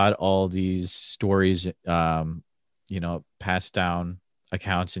you've got all these stories, passed down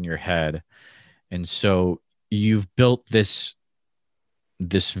accounts in your head. And so you've built this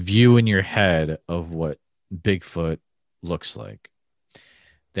view in your head of what Bigfoot looks like.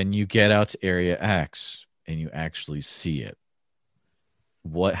 Then you get out to Area X and you actually see it.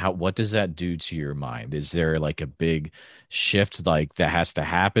 What does that do to your mind? Is there like a big shift like that has to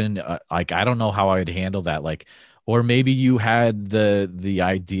happen? I don't know how I would handle that. Like, or maybe you had the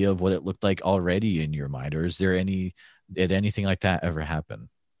idea of what it looked like already in your mind, or did anything like that ever happen?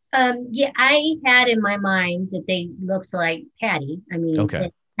 Yeah, I had in my mind that they looked like Patty. I mean, Okay.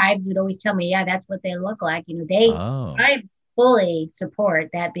 the tribes would always tell me, yeah, that's what they look like. Oh, Tribes fully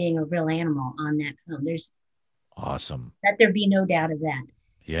support that being a real animal on that film. There's awesome. Let there be no doubt of that.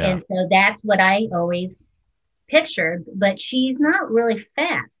 Yeah. And so that's what I always pictured, but she's not really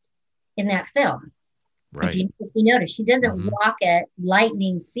fast in that film. Right. If you notice, she doesn't Mhm. walk at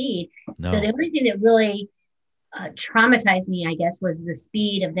lightning speed. No. So the only thing that really traumatized me, I guess, was the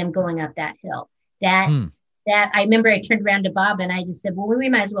speed of them going up that hill. That I remember I turned around to Bob and I just said, well, we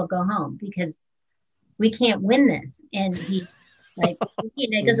might as well go home because we can't win this. And he like,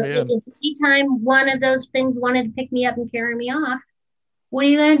 because anytime one of those things wanted to pick me up and carry me off, what are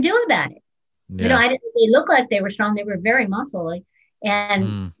you going to do about it? Yeah. They looked like they were strong. They were very muscly.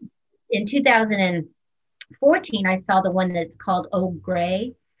 And in 2014, I saw the one that's called Old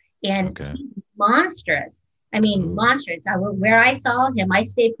Gray, and he's monstrous. I mean, monstrous. Where I saw him, I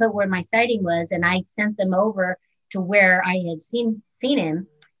stayed put where my sighting was, and I sent them over to where I had seen him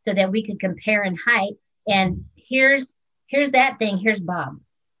so that we could compare in height. And here's that thing. Here's Bob.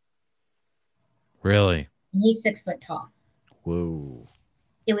 Really? And he's 6 foot tall. Whoa.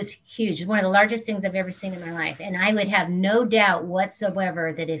 It was huge. It was one of the largest things I've ever seen in my life. And I would have no doubt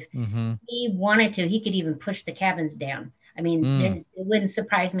whatsoever that if he wanted to, he could even push the cabins down. I mean, it wouldn't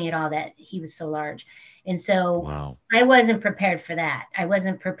surprise me at all that he was so large. And so I wasn't prepared for that. I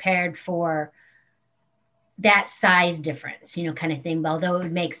wasn't prepared for that size difference, kind of thing. Although it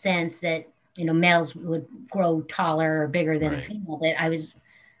would make sense that, males would grow taller or bigger than a female. But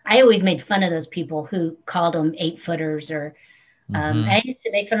I always made fun of those people who called them 8-footers or I used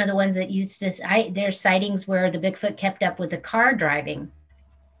to make fun of the ones that there's sightings where the Bigfoot kept up with the car driving,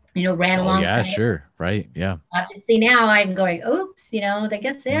 ran alongside. Yeah, sure. Right. Yeah. Obviously now I'm going, oops, I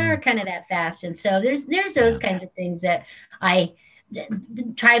guess they are kind of that fast. And so there's those kinds of things that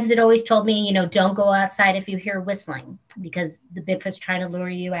the tribes had always told me, don't go outside if you hear whistling because the Bigfoot's trying to lure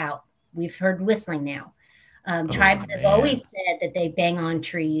you out. We've heard whistling now. Tribes have always said that they bang on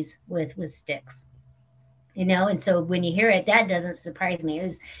trees with sticks. And so when you hear it, that doesn't surprise me.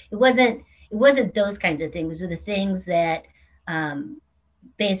 It wasn't those kinds of things. It was the things that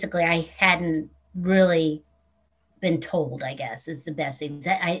basically I hadn't really been told, I guess, is the best thing.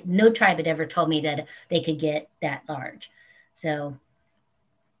 No tribe had ever told me that they could get that large. So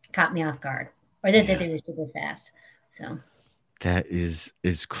caught me off guard, or that they were super fast. So that is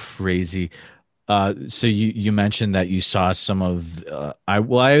crazy. So you mentioned that you saw some of I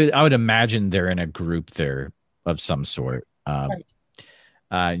would imagine they're in a group there of some sort.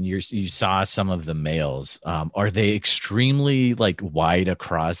 You saw some of the males. Are they extremely like wide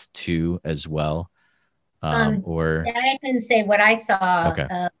across too as well? Or That I couldn't say what I saw okay.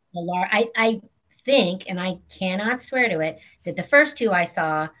 of the large. I think, and I cannot swear to it, that the first two I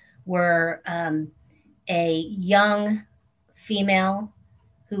saw were a young female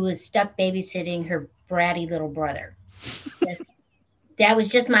who was stuck babysitting her bratty little brother. That was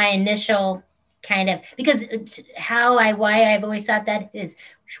just my initial kind of, because why I've always thought that is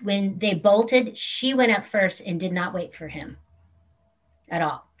when they bolted, she went up first and did not wait for him at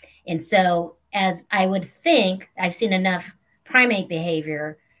all. And so, as I would think, I've seen enough primate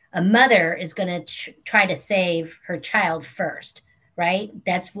behavior, a mother is going to try to save her child first, right?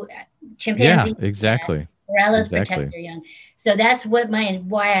 That's what Yeah, chimpanzees, exactly. gorillas protect Exactly. their young. So that's what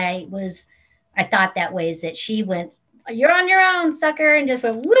I thought that way, is that she went, "You're on your own, sucker," and just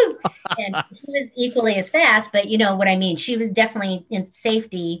went woo. And he was equally as fast, but you know what I mean. She was definitely in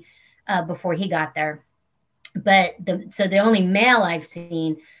safety before he got there. But the only male I've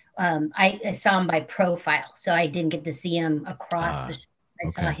seen, I saw him by profile, so I didn't get to see him across. Ah, I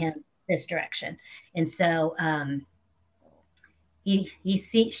saw okay. him this direction, and so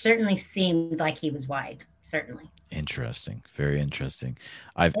certainly seemed like he was wide. Certainly. Interesting. Very interesting.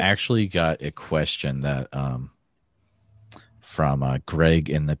 I've actually got a question that from Greg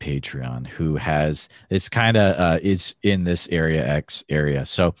in the Patreon, who has it's kind of is in this Area X area.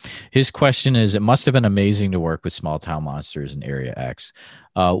 So his question is: it must have been amazing to work with small town monsters in Area X.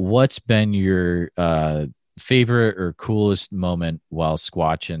 What's been your favorite or coolest moment while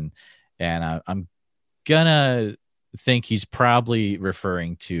squatching? And I'm gonna think he's probably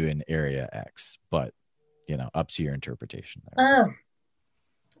referring to an Area X, but up to your interpretation there. Oh,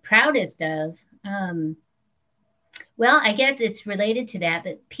 proudest of. Well, I guess it's related to that,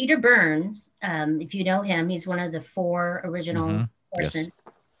 but Peter Burns, if you know him, he's one of the four original horsemen.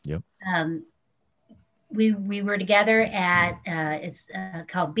 Yes. Yep. We were together at it's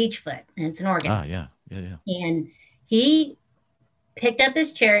called Beachfoot, and it's in Oregon. Yeah. And he picked up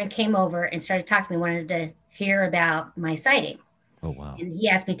his chair and came over and started talking to me. Wanted to hear about my sighting. Oh wow. And he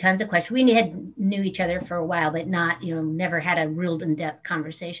asked me tons of questions. We had knew each other for a while, but not, never had a real in-depth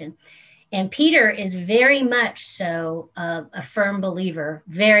conversation. And Peter is very much so a firm believer,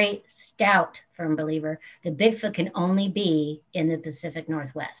 very stout firm believer, that Bigfoot can only be in the Pacific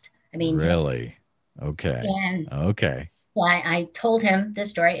Northwest. I mean, really? Okay. And okay. So I told him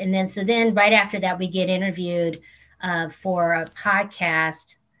this story. And then right after that, we get interviewed for a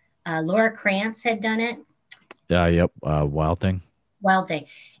podcast. Laura Krantz had done it. Yep. Wild Thing. Wild Thing.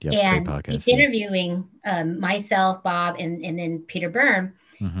 Yep, and great podcast, he's interviewing myself, Bob, and then Peter Byrne.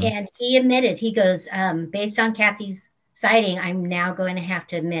 Mm-hmm. And he admitted, he goes, based on Kathy's sighting, I'm now going to have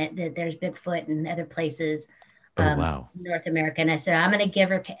to admit that there's Bigfoot in other places. Wow. North America. And I said, I'm going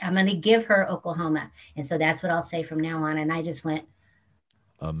to give her Oklahoma. And so that's what I'll say from now on. And I just went,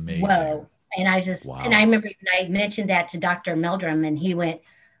 amazing. Whoa. And I just, wow. And I remember I mentioned that to Dr. Meldrum, and he went,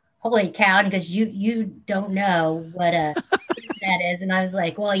 holy cow. And he goes, you don't know what that is. And I was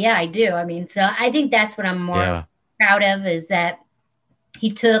like, well, yeah, I do. I mean, so I think that's what I'm more proud of, is that he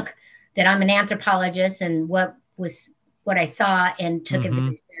took that I'm an anthropologist and what I saw, and took it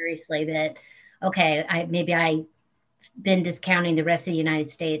very seriously, that, okay, maybe I been discounting the rest of the United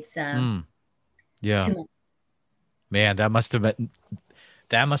States. Yeah, man, that must have been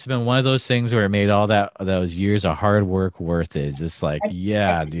one of those things where it made all those years of hard work worth it. It's just like,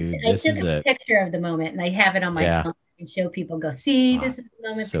 dude, this is a picture of the moment, and I have it on my phone and show people. Go, see, this is the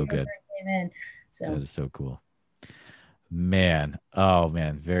moment. So good. So that is so cool, man. Oh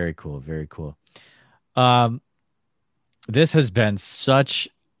man, very cool, very cool. This has been such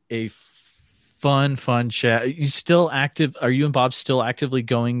a fun chat. You still active? Are you and Bob still actively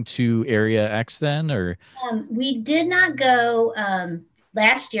going to Area X then, or? We did not go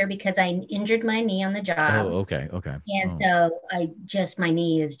last year because I injured my knee on the job. Oh, okay. And so my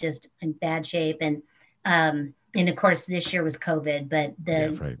knee is just in bad shape, and of course this year was COVID, but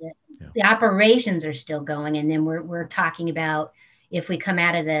the operations are still going, and then we're talking about, if we come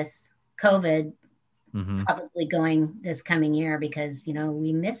out of this COVID, probably going this coming year, because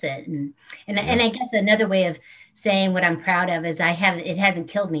we miss it, and I guess another way of saying what I'm proud of is it hasn't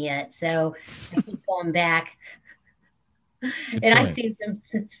killed me yet, so I keep going back. And I see some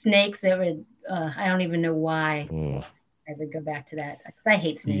snakes that would I don't even know why I would go back to that, because I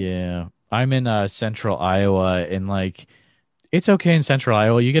hate snakes. Yeah, I'm in central Iowa, and like, it's okay in central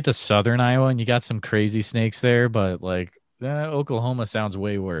Iowa. You get to southern Iowa and you got some crazy snakes there, but like Oklahoma sounds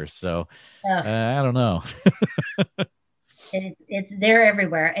way worse. So I don't know. They're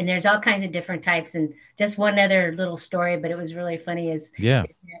everywhere, and there's all kinds of different types. And just one other little story, but it was really funny, is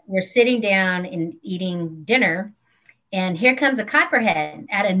we're sitting down and eating dinner, And here comes a copperhead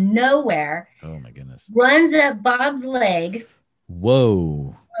out of nowhere. Oh my goodness. Runs up Bob's leg.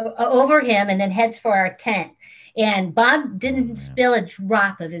 Whoa. Over him and then heads for our tent. And Bob didn't spill a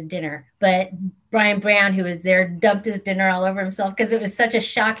drop of his dinner, but Brian Brown, who was there, dumped his dinner all over himself because it was such a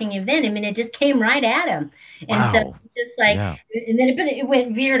shocking event. I mean, it just came right at him. And so just like, and then it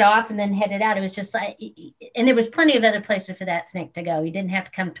went veered off and then headed out. It was just like, and there was plenty of other places for that snake to go. He didn't have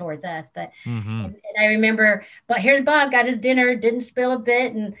to come towards us, but and I remember, but here's Bob, got his dinner, didn't spill a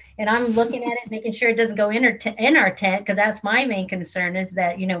bit. And I'm looking at it, making sure it doesn't go in our tent. Cause that's my main concern is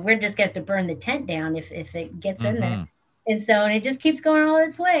that, we're just going to have to burn the tent down if it gets in there. And so, and it just keeps going all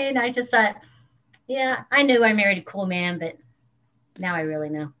its way. And I just thought, yeah, I knew I married a cool man, but now I really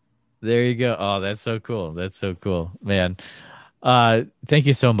know. There you go. Oh, that's so cool. That's so cool, man. Thank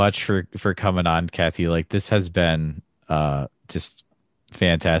you so much for coming on, Kathy. Like, this has been just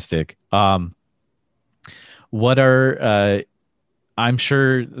fantastic. What are I'm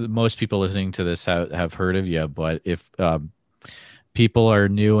sure most people listening to this have heard of you, but if people are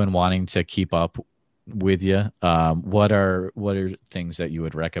new and wanting to keep up with you, what are things that you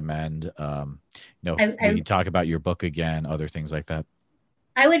would recommend? We can talk about your book again, other things like that.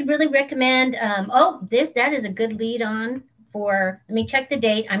 I would really recommend, that is a good lead on for, let me check the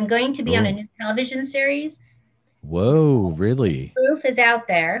date. I'm going to be on a new television series. Whoa, really? The Proof is out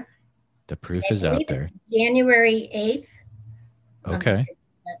there. The Proof is out there. January 8th. Okay.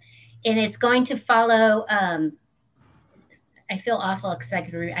 And it's going to follow, I feel awful because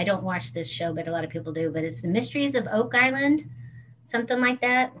I don't watch this show, but a lot of people do, but it's The Mysteries of Oak Island, something like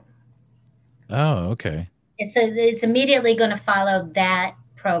that. Oh, okay. It's immediately going to follow that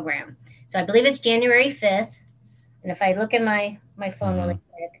program. So I believe it's January 5th. And if I look at my phone really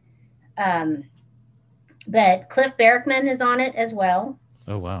quick, but Cliff Barackman is on it as well.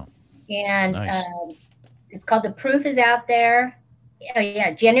 Oh, wow. And nice. It's called The Proof is Out There. Oh,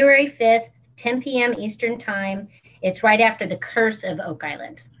 yeah, January 5th, 10 p.m. Eastern Time. It's right after The Curse of Oak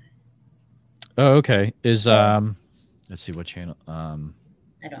Island. Oh, okay. Is let's see what channel. I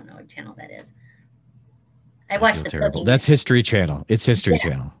don't know what channel that is. I watched the terrible. That's History Channel. It's History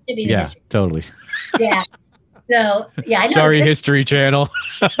Channel. Yeah, History. Totally. Yeah. So yeah, I know. Sorry, History Channel.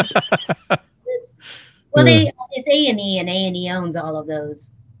 Well, it's A&E, and A&E owns all of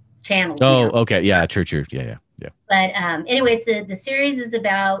those channels. Oh, okay. Yeah, true. Yeah. But anyway, it's the series is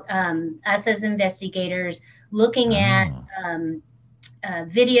about us as investigators looking at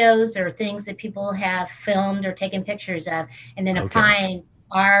videos or things that people have filmed or taken pictures of, and then applying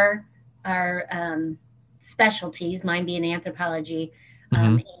our specialties, mine being anthropology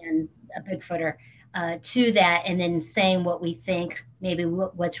and a Bigfooter, to that, and then saying what we think maybe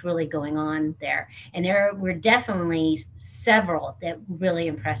what's really going on there. And there were definitely several that really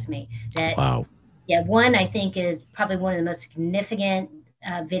impressed me. Wow. Yeah, one I think is probably one of the most significant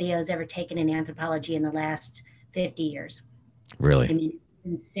videos ever taken in anthropology in the last 50 years. Really? I mean,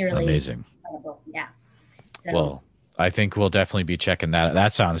 sincerely amazing. Incredible. Yeah. So, well, I think we'll definitely be checking that.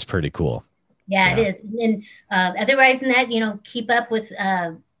 That sounds pretty cool. Yeah, it is. And otherwise than that, keep up with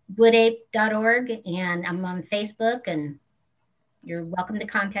woodape.org, and I'm on Facebook, and you're welcome to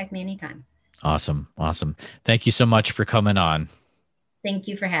contact me anytime. Awesome. Thank you so much for coming on. Thank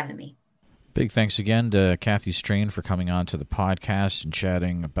you for having me. Big thanks again to Kathy Strain for coming on to the podcast and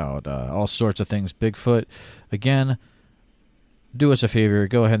chatting about all sorts of things Bigfoot. Again, do us a favor,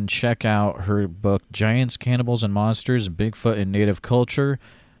 go ahead and check out her book, Giants, Cannibals, and Monsters, Bigfoot and Native Culture,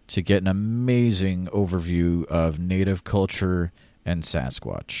 to get an amazing overview of Native culture and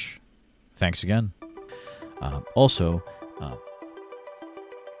Sasquatch. Thanks again. Also,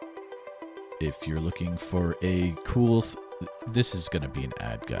 if you're looking for a cool... this is going to be an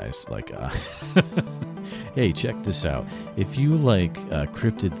ad, guys. Hey, check this out. If you like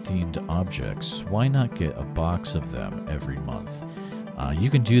cryptid-themed objects, why not get a box of them every month? You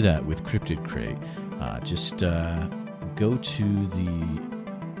can do that with Cryptid Crate. Just go to the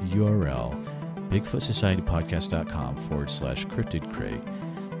URL, BigfootSocietyPodcast.com/Cryptid Crate.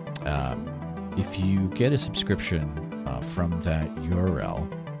 If you get a subscription from that URL,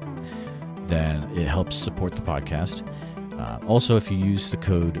 then it helps support the podcast. Also, if you use the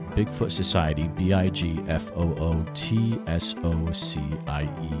code Bigfoot Society,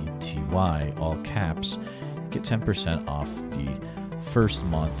 BIGFOOTSOCIETY, all caps, get 10% off the first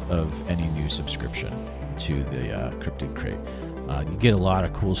month of any new subscription to the Cryptid Crate. You get a lot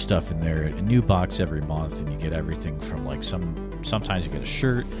of cool stuff in there. A new box every month, and you get everything from sometimes you get a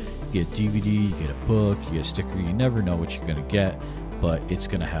shirt, you get a DVD, you get a book, you get a sticker. You never know what you're going to get, but it's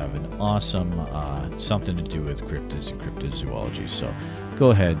going to have an awesome something to do with cryptids and cryptozoology. So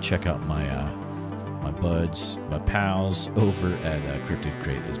go ahead, check out my my buds, my pals over at Cryptid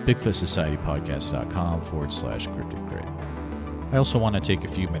Crate. It's BigfootSocietyPodcast.com/Cryptid Crate. I also want to take a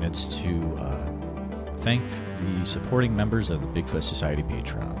few minutes to thank the supporting members of the Bigfoot Society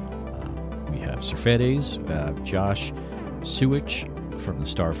Patreon. We have Surfedes, Josh Suich from the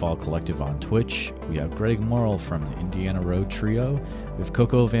Starfall Collective on Twitch. We have Greg Morrill from the Indiana Road Trio. We have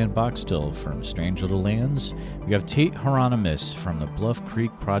Coco Van Boxtel from Strange Little Lands. We have Tate Hieronymus from the Bluff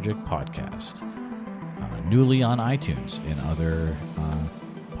Creek Project Podcast. Newly on iTunes and other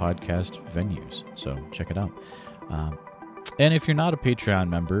podcast venues. So check it out. And if you're not a Patreon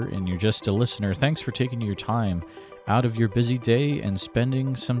member and you're just a listener, thanks for taking your time out of your busy day and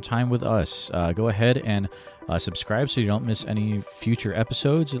spending some time with us. Go ahead and subscribe so you don't miss any future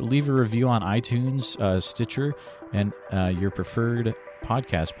episodes. Leave a review on iTunes, Stitcher, and your preferred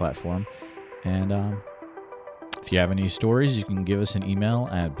podcast platform. And if you have any stories, you can give us an email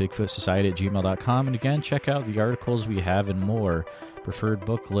at bigfootsociety@gmail.com. And again, check out the articles we have and more, preferred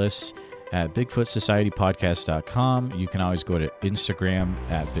book lists at bigfootsocietypodcast.com. You can always go to Instagram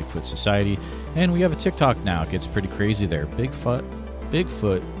at Bigfoot Society. And we have a TikTok now. It gets pretty crazy there.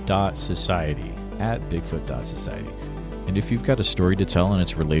 Bigfoot.society at Bigfoot.society. And if you've got a story to tell and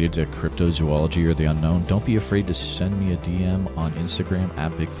it's related to cryptozoology or the unknown, don't be afraid to send me a DM on Instagram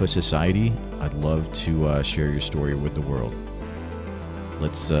at Bigfoot Society. I'd love to share your story with the world.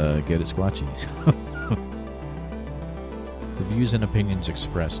 Let's get it squatchy. The views and opinions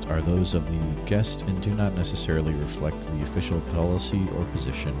expressed are those of the guest and do not necessarily reflect the official policy or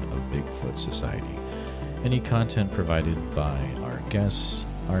position of Bigfoot Society. Any content provided by our guests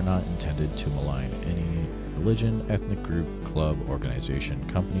are not intended to malign any religion, ethnic group, club, organization,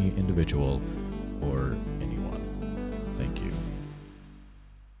 company, individual, or anyone. Thank you.